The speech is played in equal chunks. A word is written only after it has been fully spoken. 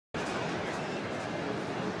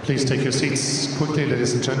Please take your seats quickly,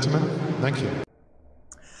 ladies and gentlemen. Thank you.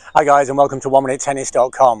 Hi guys, and welcome to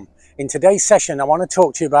 1minutetennis.com. In today's session I want to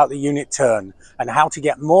talk to you about the unit turn and how to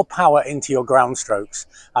get more power into your ground strokes.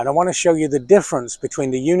 And I want to show you the difference between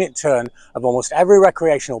the unit turn of almost every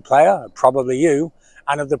recreational player, probably you,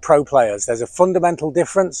 and of the pro players. There's a fundamental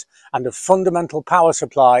difference and a fundamental power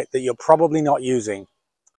supply that you're probably not using.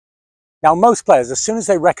 Now, most players, as soon as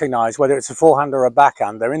they recognize whether it's a forehand or a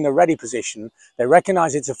backhand, they're in the ready position, they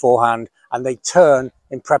recognize it's a forehand and they turn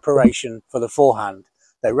in preparation for the forehand.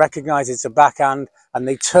 They recognize it's a backhand and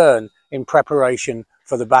they turn in preparation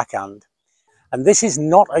for the backhand. And this is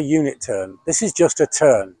not a unit turn, this is just a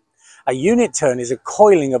turn. A unit turn is a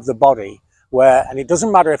coiling of the body where, and it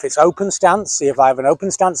doesn't matter if it's open stance. See, if I have an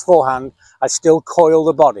open stance forehand, I still coil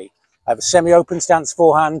the body. I have a semi-open stance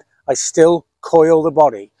forehand, I still coil the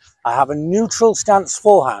body. I have a neutral stance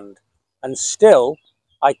forehand and still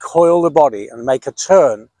I coil the body and make a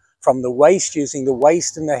turn from the waist using the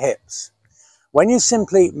waist and the hips. When you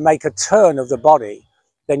simply make a turn of the body,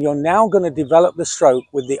 then you're now going to develop the stroke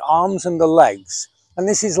with the arms and the legs. And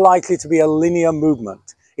this is likely to be a linear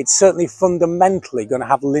movement. It's certainly fundamentally going to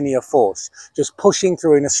have linear force, just pushing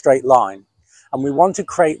through in a straight line. And we want to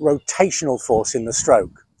create rotational force in the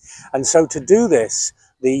stroke. And so to do this,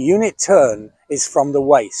 the unit turn is from the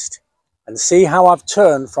waist. And see how I've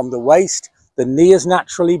turned from the waist, the knee is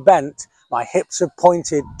naturally bent, my hips are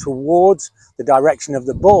pointed towards the direction of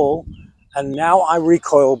the ball, and now I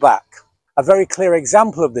recoil back. A very clear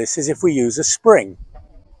example of this is if we use a spring.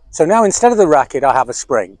 So now instead of the racket, I have a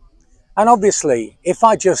spring. And obviously, if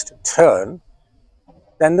I just turn,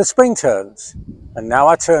 then the spring turns. And now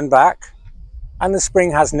I turn back, and the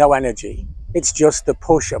spring has no energy. It's just the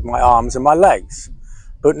push of my arms and my legs.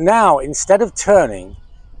 But now, instead of turning,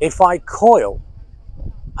 if I coil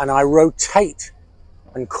and I rotate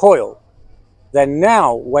and coil, then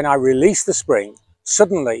now when I release the spring,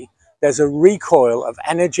 suddenly there's a recoil of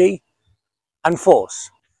energy and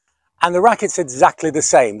force. And the racket's exactly the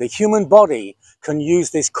same. The human body can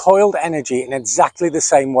use this coiled energy in exactly the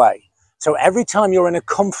same way. So every time you're in a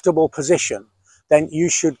comfortable position, then you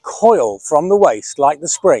should coil from the waist like the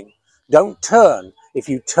spring. Don't turn. If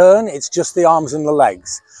you turn, it's just the arms and the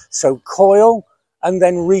legs. So coil and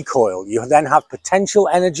then recoil. You then have potential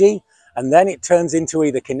energy, and then it turns into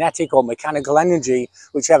either kinetic or mechanical energy,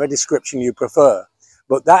 whichever description you prefer.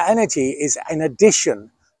 But that energy is in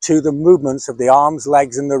addition to the movements of the arms,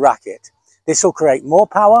 legs, and the racket. This will create more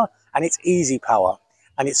power, and it's easy power.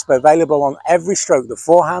 And it's available on every stroke, the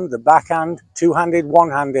forehand, the backhand, two-handed,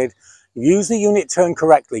 one-handed. Use the unit turn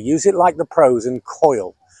correctly. Use it like the pros and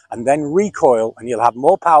coil. And then recoil, and you'll have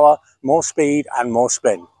more power, more speed, and more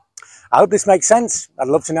spin. I hope this makes sense. I'd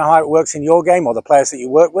love to know how it works in your game or the players that you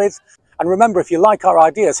work with. And remember, if you like our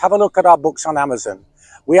ideas, have a look at our books on Amazon.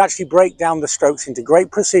 We actually break down the strokes into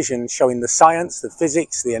great precision, showing the science, the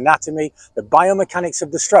physics, the anatomy, the biomechanics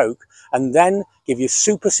of the stroke, and then give you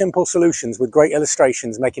super simple solutions with great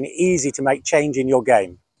illustrations, making it easy to make change in your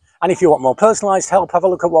game. And if you want more personalized help, have a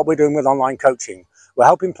look at what we're doing with online coaching. We're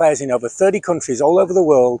helping players in over 30 countries all over the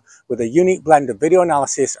world with a unique blend of video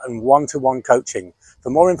analysis and one-to-one coaching. For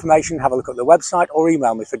more information, have a look at the website or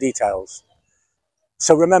email me for details.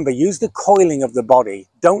 So remember, use the coiling of the body.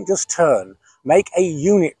 Don't just turn. Make a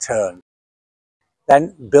unit turn.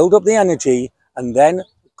 Then build up the energy and then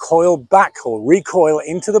coil back or recoil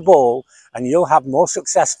into the ball, and you'll have more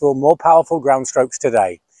successful, more powerful ground strokes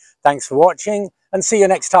today. Thanks for watching, and see you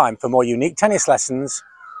next time for more unique tennis lessons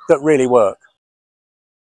that really work.